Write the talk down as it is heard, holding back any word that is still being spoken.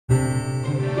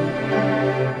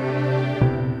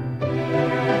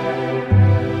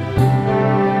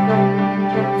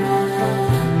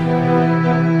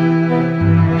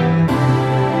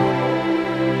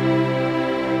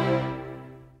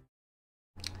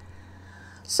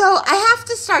So I have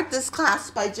to start this class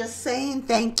by just saying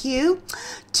thank you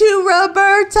to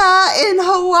Roberta in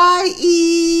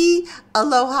Hawaii.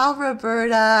 Aloha,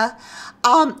 Roberta.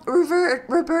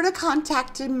 Roberta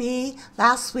contacted me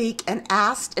last week and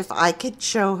asked if I could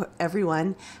show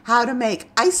everyone how to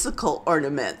make icicle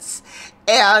ornaments.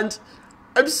 And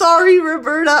I'm sorry,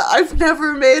 Roberta, I've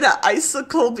never made an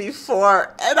icicle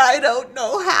before and I don't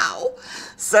know how.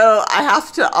 So I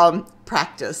have to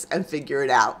practice and figure it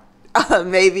out.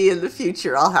 Maybe in the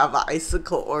future I'll have an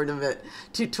icicle ornament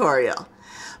tutorial.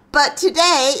 But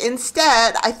today,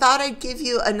 instead, I thought I'd give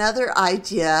you another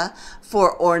idea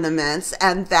for ornaments,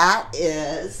 and that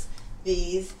is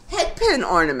these headpin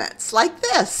ornaments like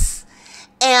this.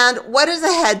 And what is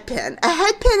a headpin? A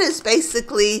headpin is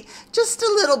basically just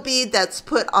a little bead that's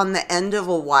put on the end of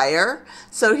a wire.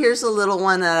 So here's a little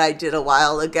one that I did a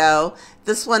while ago.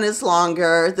 This one is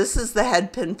longer. This is the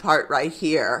headpin part right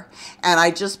here. And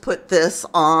I just put this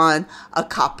on a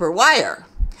copper wire.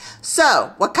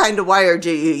 So what kind of wire do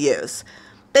you use?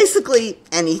 Basically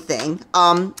anything.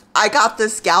 I got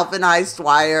this galvanized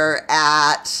wire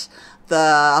at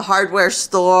the hardware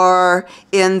store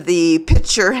in the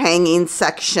picture hanging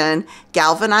section.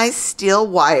 Galvanized steel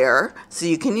wire, so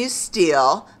you can use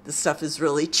steel. This stuff is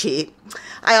really cheap.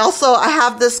 I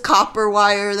have this copper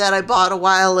wire that I bought a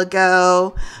while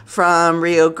ago from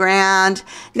Rio Grande.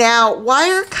 Now,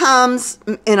 wire comes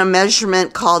in a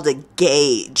measurement called a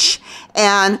gauge.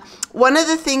 And one of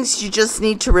the things you just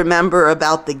need to remember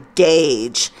about the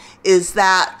gauge is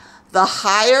that the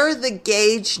higher the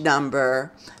gauge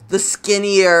number, the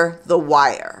skinnier the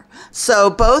wire. So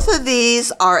both of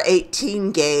these are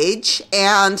 18 gauge,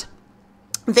 and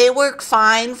they work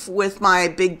fine with my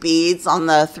big beads on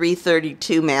the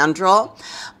 332 mandrel.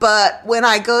 But when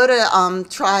I go to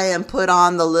try and put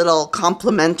on the little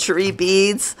complementary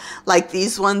beads, like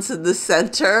these ones in the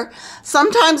center,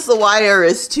 sometimes the wire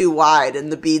is too wide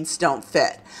and the beads don't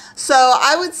fit. So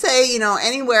I would say, you know,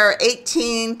 anywhere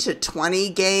 18 to 20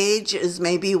 gauge is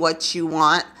maybe what you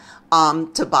want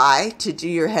to buy to do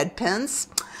your head pins.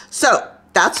 So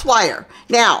that's wire.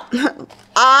 Now,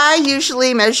 I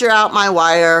usually measure out my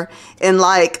wire in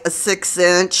like a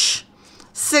 6-inch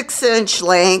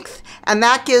length, and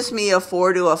that gives me a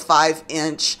 4 to a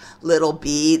 5-inch little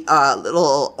bead,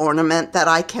 little ornament that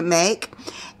I can make.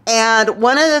 And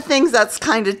one of the things that's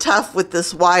kind of tough with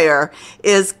this wire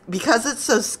is because it's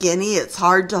so skinny, it's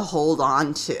hard to hold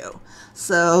on to.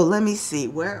 So let me see,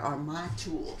 where are my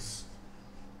tools?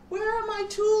 Where are my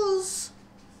tools?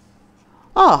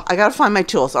 Oh, I gotta find my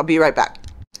tools. I'll be right back.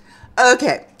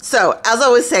 Okay, so as I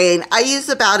was saying, I use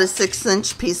about a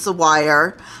 6-inch piece of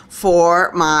wire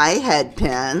for my head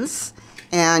pins,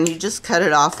 and you just cut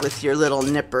it off with your little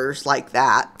nippers like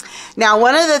that. Now,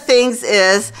 one of the things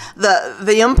is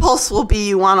the impulse will be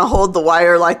you want to hold the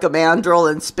wire like a mandrel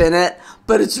and spin it,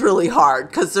 but it's really hard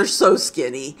because they're so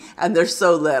skinny and they're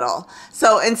so little.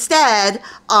 So instead,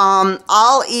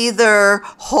 I'll either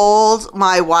hold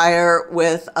my wire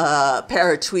with a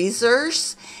pair of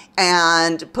tweezers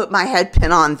and put my head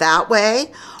pin on that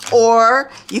way, or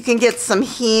you can get some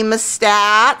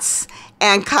hemostats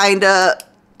and kind of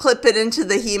clip it into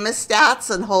the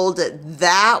hemostats and hold it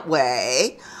that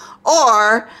way.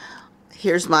 Or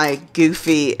here's my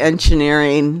goofy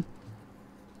engineering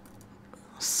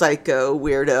psycho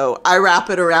weirdo. I wrap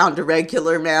it around a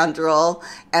regular mandrel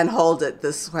and hold it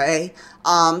this way.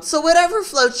 So whatever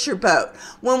floats your boat.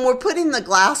 When we're putting the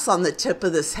glass on the tip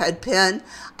of this head pin,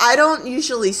 I don't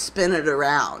usually spin it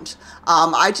around.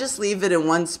 I just leave it in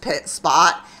one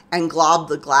spot and glob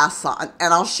the glass on.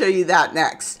 And I'll show you that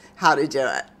next, how to do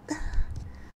it.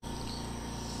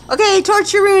 Okay,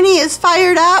 Torturuni is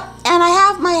fired up, and I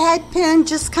have my head pin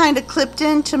just kind of clipped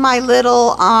into my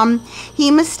little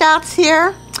hemostats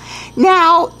here.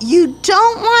 Now, you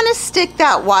don't want to stick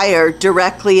that wire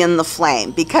directly in the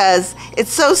flame because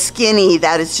it's so skinny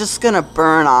that it's just going to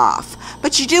burn off.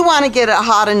 But you do want to get it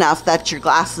hot enough that your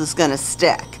glass is going to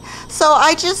stick. So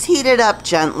I just heat it up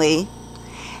gently,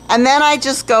 and then I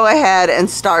just go ahead and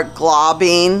start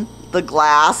globbing the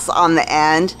glass on the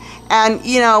end. And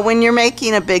you know, when you're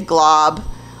making a big glob,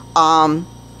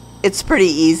 it's pretty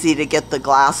easy to get the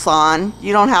glass on.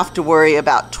 You don't have to worry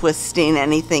about twisting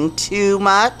anything too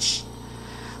much.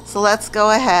 So let's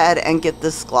go ahead and get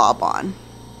this glob on.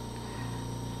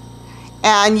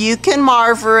 And you can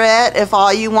marver it. If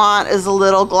all you want is a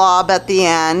little glob at the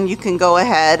end, you can go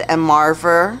ahead and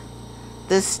marver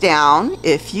this down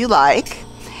if you like.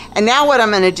 And now what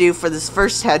I'm going to do for this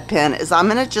first head pin is I'm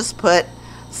going to just put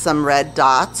some red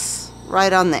dots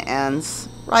right on the ends,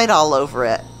 right all over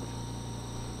it.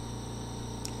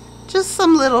 Just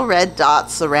some little red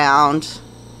dots around.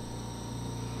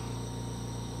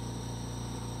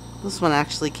 This one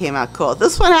actually came out cool.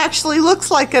 This one actually looks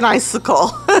like an icicle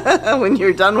when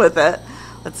you're done with it.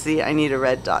 Let's see, I need a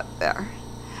red dot there.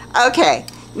 Okay,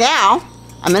 now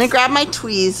I'm gonna grab my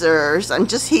tweezers. I'm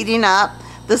just heating up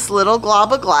this little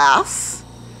glob of glass,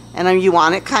 and you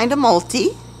want it kind of multi.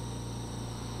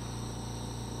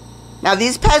 Now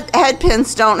these head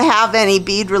pins don't have any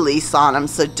bead release on them,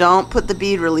 so don't put the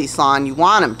bead release on. You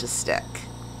want them to stick.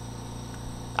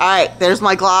 Alright, there's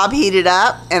my glob heated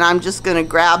up, and I'm just going to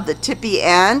grab the tippy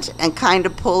end and kind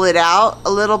of pull it out a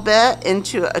little bit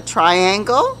into a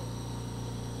triangle.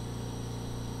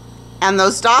 And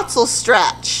those dots will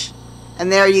stretch.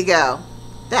 And there you go.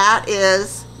 That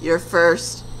is your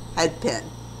first head pin.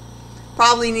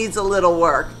 Probably needs a little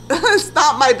work. It's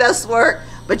not my best work,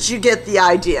 but you get the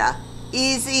idea.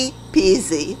 Easy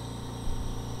peasy.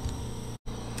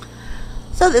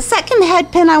 So the second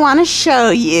head pin I want to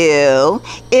show you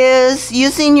is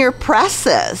using your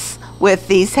presses with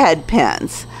these head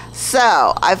pins.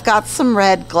 So I've got some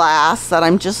red glass that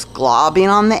I'm just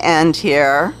globbing on the end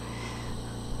here.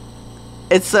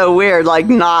 It's so weird, like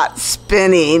not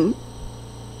spinning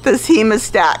this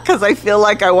hemostat because I feel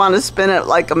like I want to spin it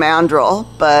like a mandrel,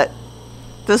 but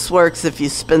this works if you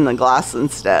spin the glass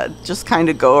instead. Just kind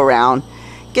of go around.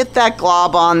 Get that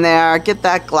glob on there, get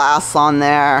that glass on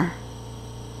there.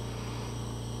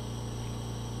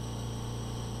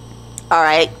 All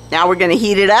right, now we're gonna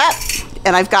heat it up,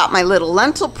 and I've got my little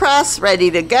lentil press ready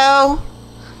to go.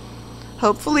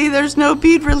 Hopefully there's no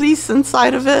bead release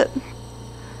inside of it.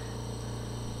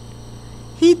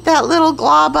 Heat that little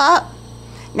glob up.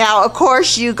 Now, of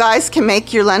course, you guys can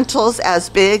make your lentils as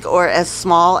big or as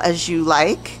small as you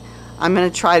like. I'm gonna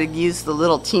try to use the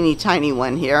little teeny tiny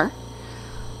one here.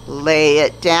 Lay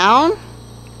it down.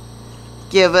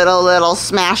 Give it a little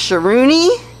smash-a-rooney.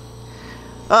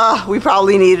 Oh, we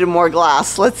probably needed more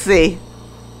glass. Let's see.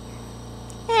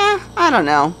 I don't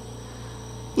know.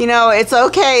 You know, it's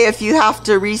okay if you have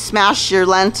to re-smash your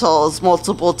lentils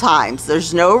multiple times.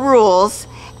 There's no rules,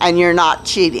 and you're not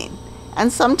cheating.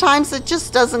 And sometimes it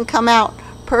just doesn't come out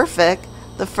perfect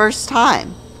the first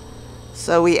time.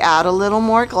 So we add a little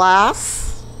more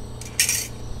glass,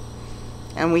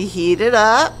 and we heat it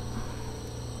up.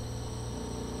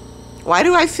 Why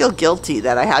do I feel guilty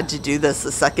that I had to do this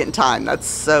a second time? That's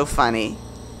so funny.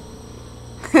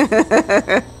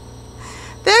 There's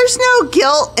no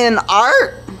guilt in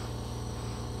art.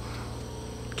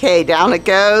 Okay, down it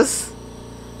goes.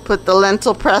 Put the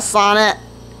lentil press on it.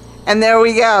 And there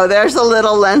we go. There's a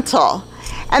little lentil.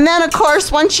 And then, of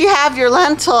course, once you have your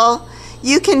lentil,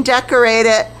 you can decorate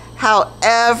it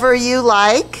however you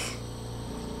like.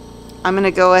 I'm going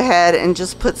to go ahead and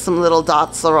just put some little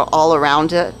dots all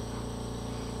around it.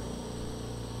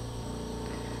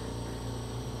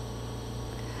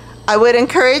 I would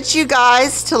encourage you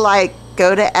guys to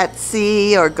go to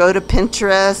Etsy or go to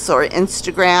Pinterest or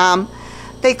Instagram.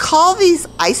 They call these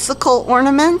icicle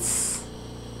ornaments,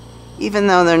 even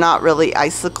though they're not really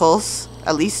icicles,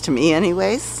 at least to me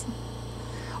anyways.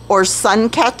 Or sun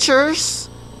catchers.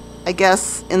 I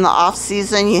guess in the off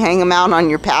season you hang them out on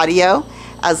your patio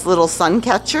as little sun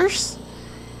catchers.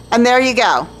 And there you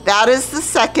go. That is the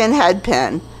second head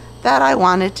pin that I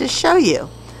wanted to show you.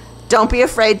 Don't be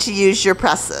afraid to use your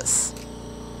presses.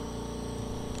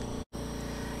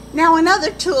 Now,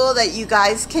 another tool that you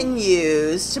guys can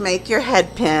use to make your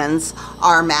head pins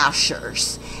are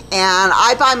mashers. And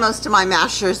I buy most of my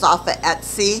mashers off of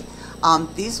Etsy.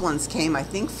 These ones came, I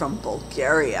think, from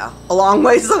Bulgaria, a long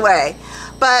ways away.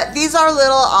 But these are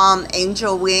little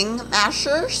angel wing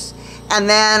mashers. And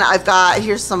then I've got,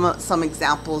 here's some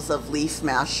examples of leaf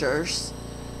mashers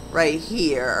right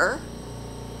here.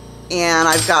 And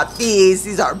I've got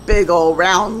these are big old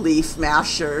round leaf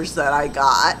mashers that I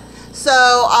got.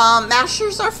 So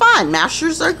mashers are fun,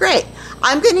 mashers are great.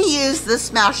 I'm going to use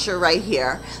this masher right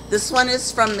here. This one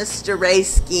is from Mr. Ray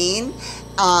Skeen.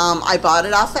 I bought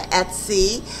it off of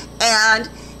Etsy, and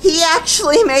he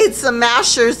actually made some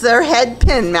mashers. They're head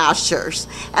pin mashers,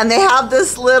 and they have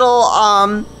this little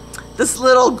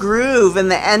groove in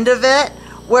the end of it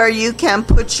where you can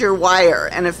put your wire,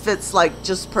 and it fits like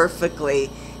just perfectly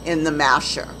in the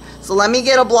masher. So let me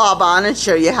get a blob on and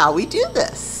show you how we do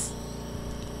this.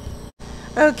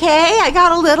 Okay, I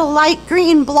got a little light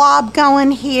green blob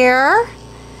going here,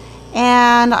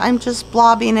 and I'm just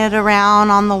blobbing it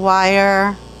around on the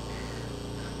wire.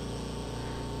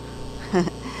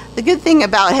 The good thing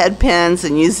about head pins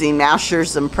and using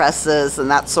mashers and presses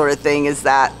and that sort of thing is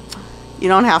that you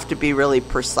don't have to be really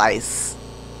precise.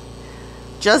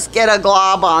 Just get a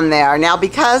glob on there. Now,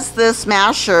 because this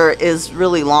masher is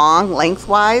really long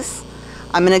lengthwise,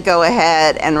 I'm going to go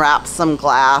ahead and wrap some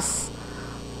glass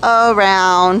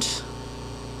around,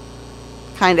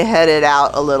 kind of head it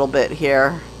out a little bit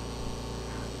here,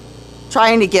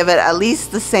 trying to give it at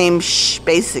least the same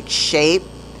basic shape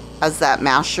as that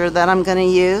masher that I'm going to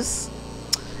use.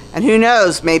 And who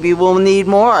knows, maybe we'll need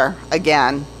more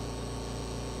again.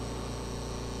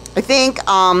 I think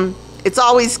it's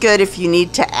always good if you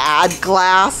need to add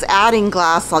glass. Adding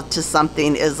glass to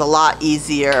something is a lot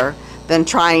easier than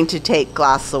trying to take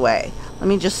glass away. Let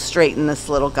me just straighten this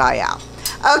little guy out.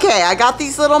 Okay, I got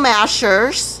these little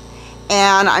mashers,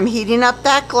 and I'm heating up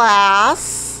that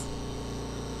glass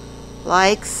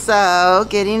like so,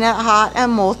 getting it hot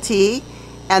and multi,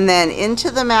 and then into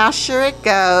the masher it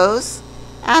goes,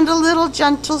 and a little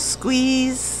gentle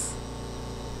squeeze.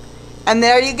 And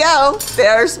there you go,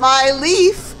 there's my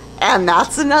leaf, and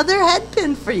that's another head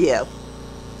pin for you.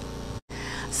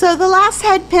 So the last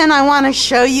head pin I want to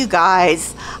show you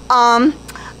guys,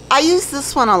 I use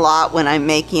this one a lot when I'm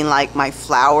making like my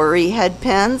flowery head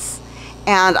pins,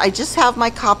 and I just have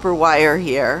my copper wire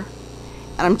here,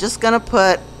 and I'm just going to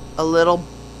put a little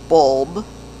bulb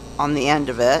on the end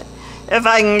of it, if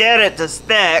I can get it to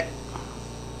stick.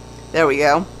 There we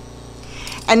go.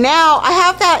 And now I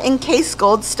have that encased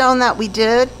goldstone that we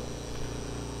did,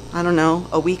 I don't know,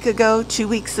 a week ago, 2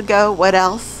 weeks ago, what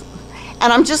else?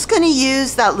 And I'm just going to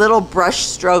use that little brush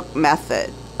stroke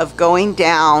method of going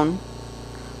down,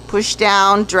 push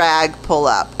down, drag, pull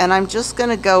up. And I'm just going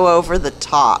to go over the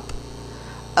top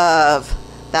of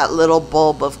that little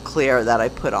bulb of clear that I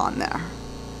put on there.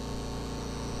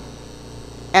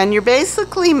 And you're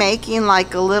basically making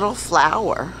like a little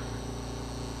flower.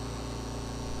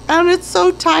 And it's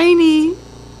so tiny,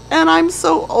 and I'm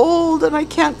so old and I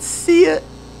can't see it.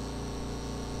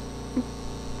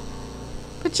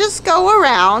 But just go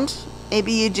around.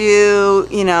 Maybe you do,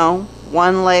 you know,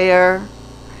 one layer.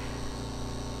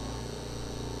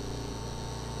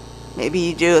 Maybe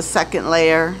you do a second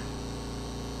layer.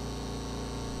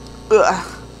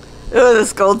 Ugh. Ugh,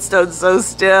 this goldstone's so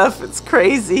stiff, it's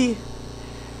crazy.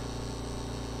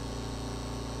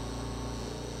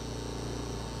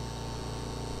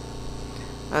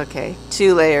 Okay,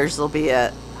 2 layers will be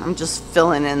it. I'm just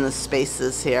filling in the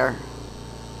spaces here.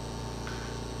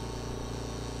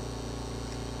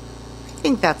 I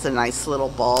think that's a nice little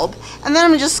bulb. And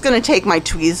then I'm just going to take my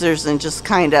tweezers and just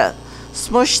kind of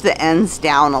smush the ends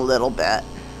down a little bit.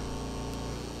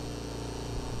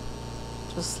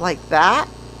 Just like that.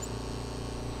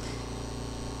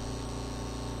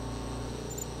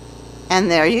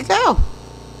 And there you go.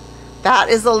 That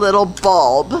is a little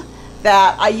bulb.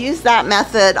 That I use that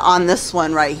method on this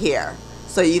one right here,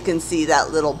 so you can see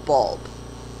that little bulb.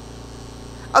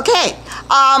 Okay,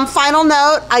 final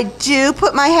note, I do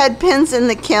put my head pins in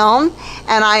the kiln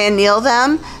and I anneal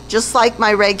them just like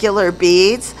my regular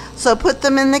beads. So put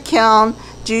them in the kiln,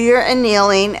 do your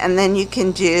annealing, and then you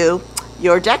can do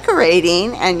your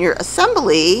decorating and your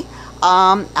assembly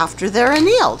after they're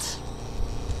annealed.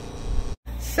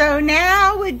 So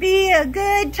now would be a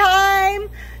good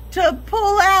time to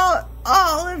pull out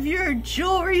all of your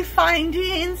jewelry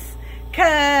findings,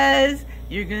 because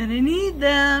you're gonna need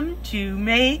them to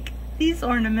make these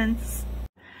ornaments.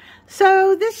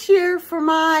 So this year for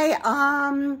my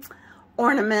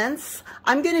ornaments,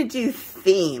 I'm gonna do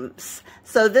themes.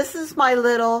 So this is my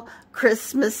little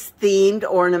Christmas themed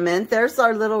ornament. There's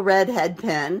our little red head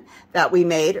pin that we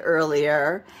made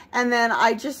earlier. And then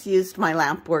I just used my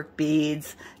Lampwork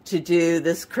beads to do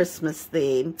this Christmas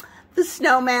theme. The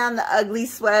snowman, the ugly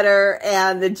sweater,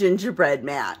 and the gingerbread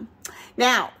man.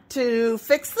 Now, to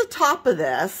fix the top of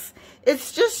this,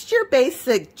 it's just your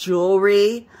basic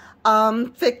jewelry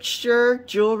fixture,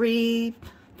 jewelry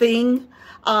thing.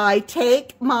 I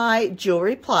take my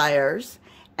jewelry pliers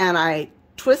and I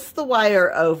twist the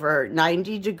wire over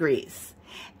 90 degrees.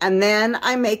 And then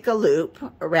I make a loop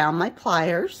around my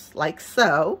pliers, like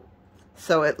so.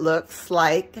 So it looks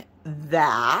like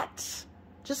that,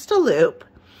 just a loop.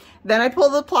 Then I pull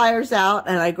the pliers out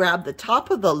and I grab the top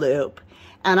of the loop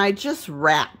and I just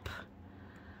wrap.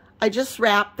 I just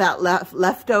wrap that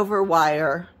leftover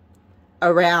wire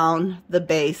around the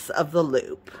base of the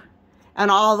loop and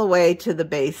all the way to the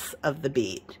base of the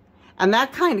bead. And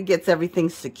that kind of gets everything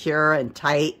secure and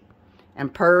tight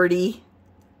and purty.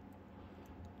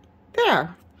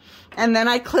 There. And then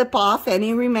I clip off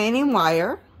any remaining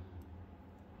wire.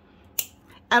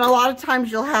 And a lot of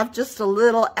times you'll have just a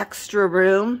little extra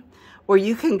room where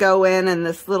you can go in and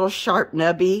this little sharp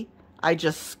nubby, I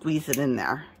just squeeze it in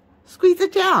there. Squeeze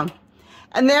it down.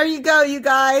 And there you go, you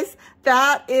guys.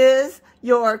 That is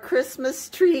your Christmas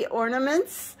tree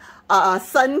ornaments.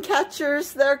 Sun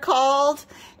catchers, they're called.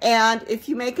 And if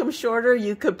you make them shorter,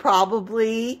 you could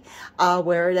probably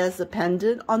wear it as a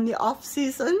pendant on the off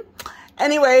season.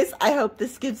 Anyways, I hope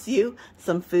this gives you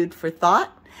some food for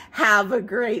thought. Have a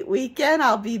great weekend.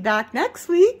 I'll be back next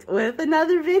week with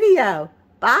another video.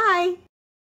 Bye.